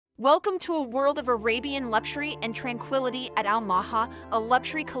Welcome to a world of Arabian luxury and tranquility at Al Maha, a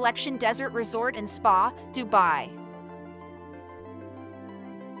luxury collection desert resort and spa, Dubai.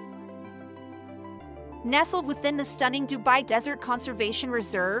 Nestled within the stunning Dubai Desert Conservation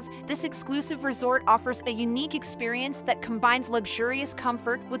Reserve, this exclusive resort offers a unique experience that combines luxurious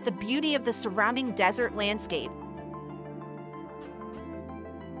comfort with the beauty of the surrounding desert landscape.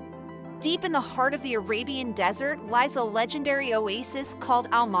 Deep in the heart of the Arabian desert lies a legendary oasis called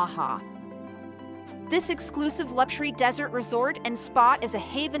Al Maha. This exclusive luxury desert resort and spa is a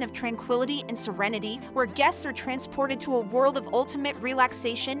haven of tranquility and serenity where guests are transported to a world of ultimate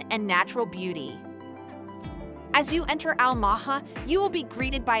relaxation and natural beauty. As you enter Al Maha, you will be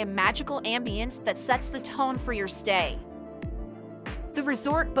greeted by a magical ambience that sets the tone for your stay. The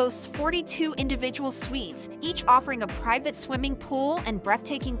resort boasts 42 individual suites, each offering a private swimming pool and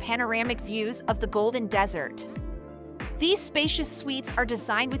breathtaking panoramic views of the Golden Desert. These spacious suites are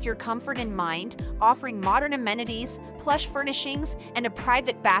designed with your comfort in mind, offering modern amenities, plush furnishings, and a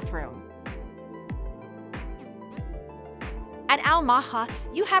private bathroom. At Al Maha,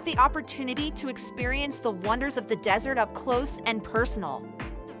 you have the opportunity to experience the wonders of the desert up close and personal.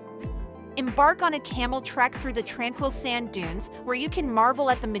 Embark on a camel trek through the tranquil sand dunes, where you can marvel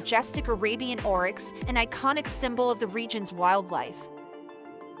at the majestic Arabian oryx, an iconic symbol of the region's wildlife.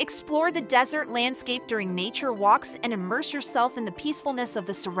 Explore the desert landscape during nature walks and immerse yourself in the peacefulness of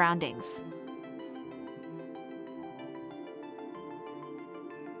the surroundings.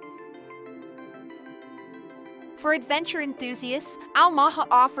 For adventure enthusiasts, Al Maha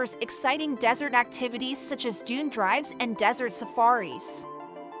offers exciting desert activities such as dune drives and desert safaris.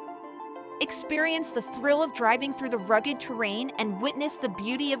 Experience the thrill of driving through the rugged terrain and witness the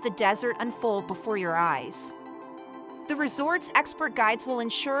beauty of the desert unfold before your eyes. The resort's expert guides will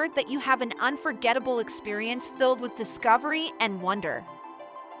ensure that you have an unforgettable experience filled with discovery and wonder.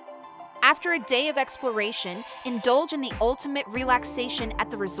 After a day of exploration, indulge in the ultimate relaxation at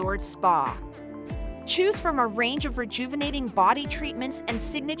the resort's spa. Choose from a range of rejuvenating body treatments and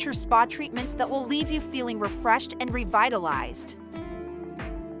signature spa treatments that will leave you feeling refreshed and revitalized.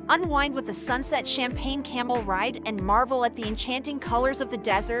 Unwind with a sunset champagne camel ride and marvel at the enchanting colors of the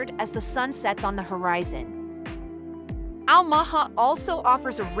desert as the sun sets on the horizon. Al Maha also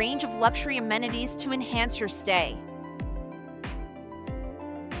offers a range of luxury amenities to enhance your stay.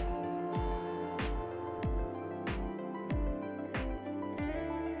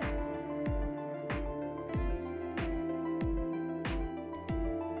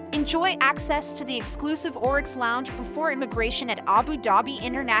 Enjoy access to the exclusive Oryx Lounge before immigration at Abu Dhabi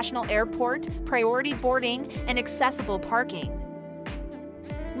International Airport, priority boarding, and accessible parking.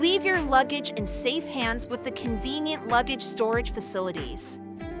 Leave your luggage in safe hands with the convenient luggage storage facilities.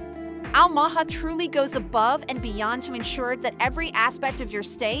 Al Maha truly goes above and beyond to ensure that every aspect of your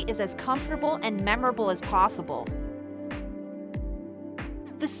stay is as comfortable and memorable as possible.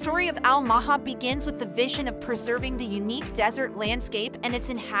 The story of Al Maha begins with the vision of preserving the unique desert landscape and its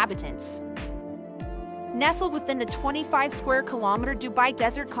inhabitants. Nestled within the 25-square-kilometer Dubai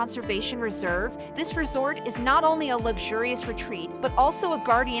Desert Conservation Reserve, this resort is not only a luxurious retreat, but also a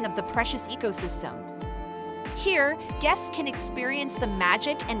guardian of the precious ecosystem. Here, guests can experience the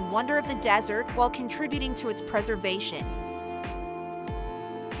magic and wonder of the desert while contributing to its preservation.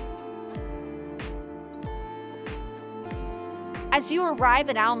 As you arrive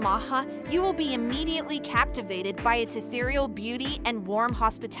at Al Maha, you will be immediately captivated by its ethereal beauty and warm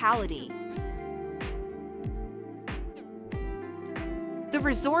hospitality. The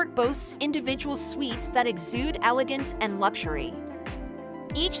resort boasts individual suites that exude elegance and luxury.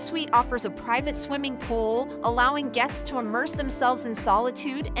 Each suite offers a private swimming pool, allowing guests to immerse themselves in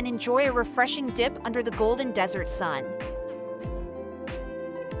solitude and enjoy a refreshing dip under the golden desert sun.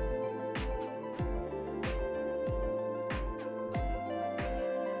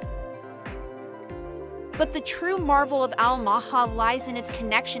 But the true marvel of Al Maha lies in its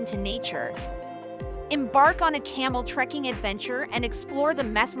connection to nature. Embark on a camel trekking adventure and explore the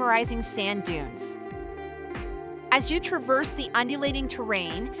mesmerizing sand dunes. As you traverse the undulating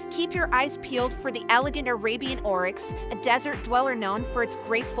terrain, keep your eyes peeled for the elegant Arabian oryx, a desert dweller known for its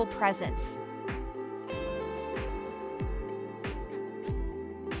graceful presence.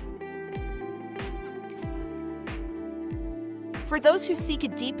 For those who seek a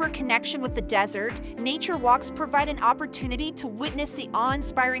deeper connection with the desert, nature walks provide an opportunity to witness the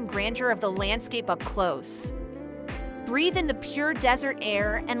awe-inspiring grandeur of the landscape up close. Breathe in the pure desert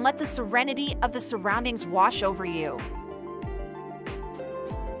air and let the serenity of the surroundings wash over you.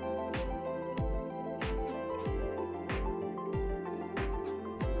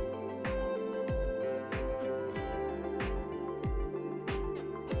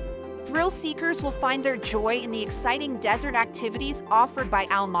 Thrill seekers will find their joy in the exciting desert activities offered by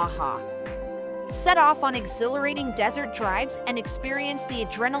Al Maha. Set off on exhilarating desert drives and experience the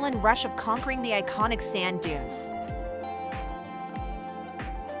adrenaline rush of conquering the iconic sand dunes.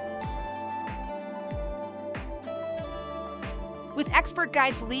 With expert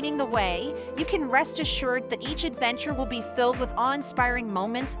guides leading the way, you can rest assured that each adventure will be filled with awe-inspiring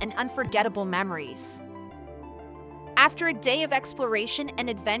moments and unforgettable memories. After a day of exploration and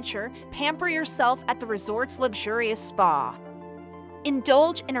adventure, pamper yourself at the resort's luxurious spa.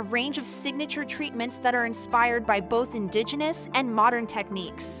 Indulge in a range of signature treatments that are inspired by both indigenous and modern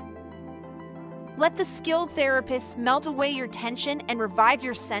techniques. Let the skilled therapists melt away your tension and revive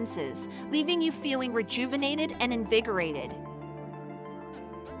your senses, leaving you feeling rejuvenated and invigorated.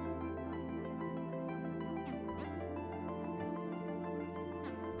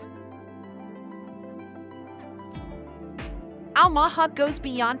 Al Maha goes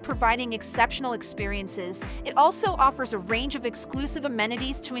beyond providing exceptional experiences. It also offers a range of exclusive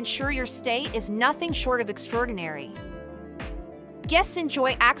amenities to ensure your stay is nothing short of extraordinary. Guests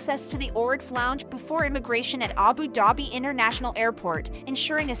enjoy access to the Oryx Lounge before immigration at Abu Dhabi International Airport,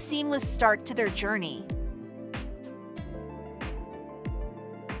 ensuring a seamless start to their journey.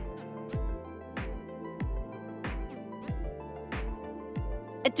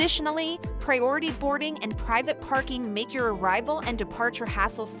 Additionally, priority boarding and private parking make your arrival and departure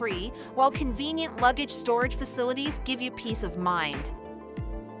hassle-free, while convenient luggage storage facilities give you peace of mind.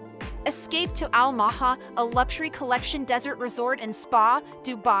 Escape to Al Maha, a luxury collection desert resort and spa,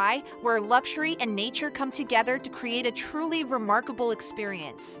 Dubai, where luxury and nature come together to create a truly remarkable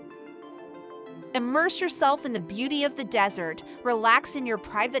experience. Immerse yourself in the beauty of the desert, relax in your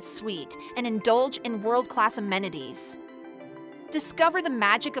private suite, and indulge in world-class amenities. Discover the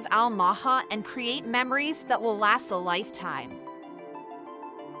magic of Al Maha and create memories that will last a lifetime.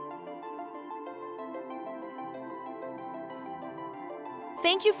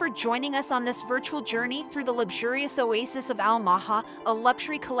 Thank you for joining us on this virtual journey through the luxurious oasis of Al Maha, a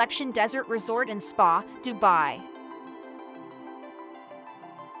luxury collection desert resort and spa, Dubai.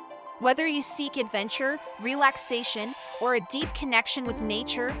 Whether you seek adventure, relaxation, or a deep connection with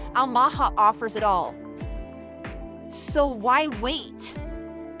nature, Al Maha offers it all. So why wait?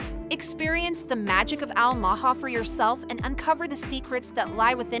 Experience the magic of Al Maha for yourself and uncover the secrets that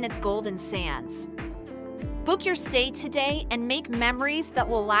lie within its golden sands. Book your stay today and make memories that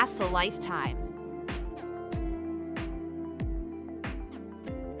will last a lifetime.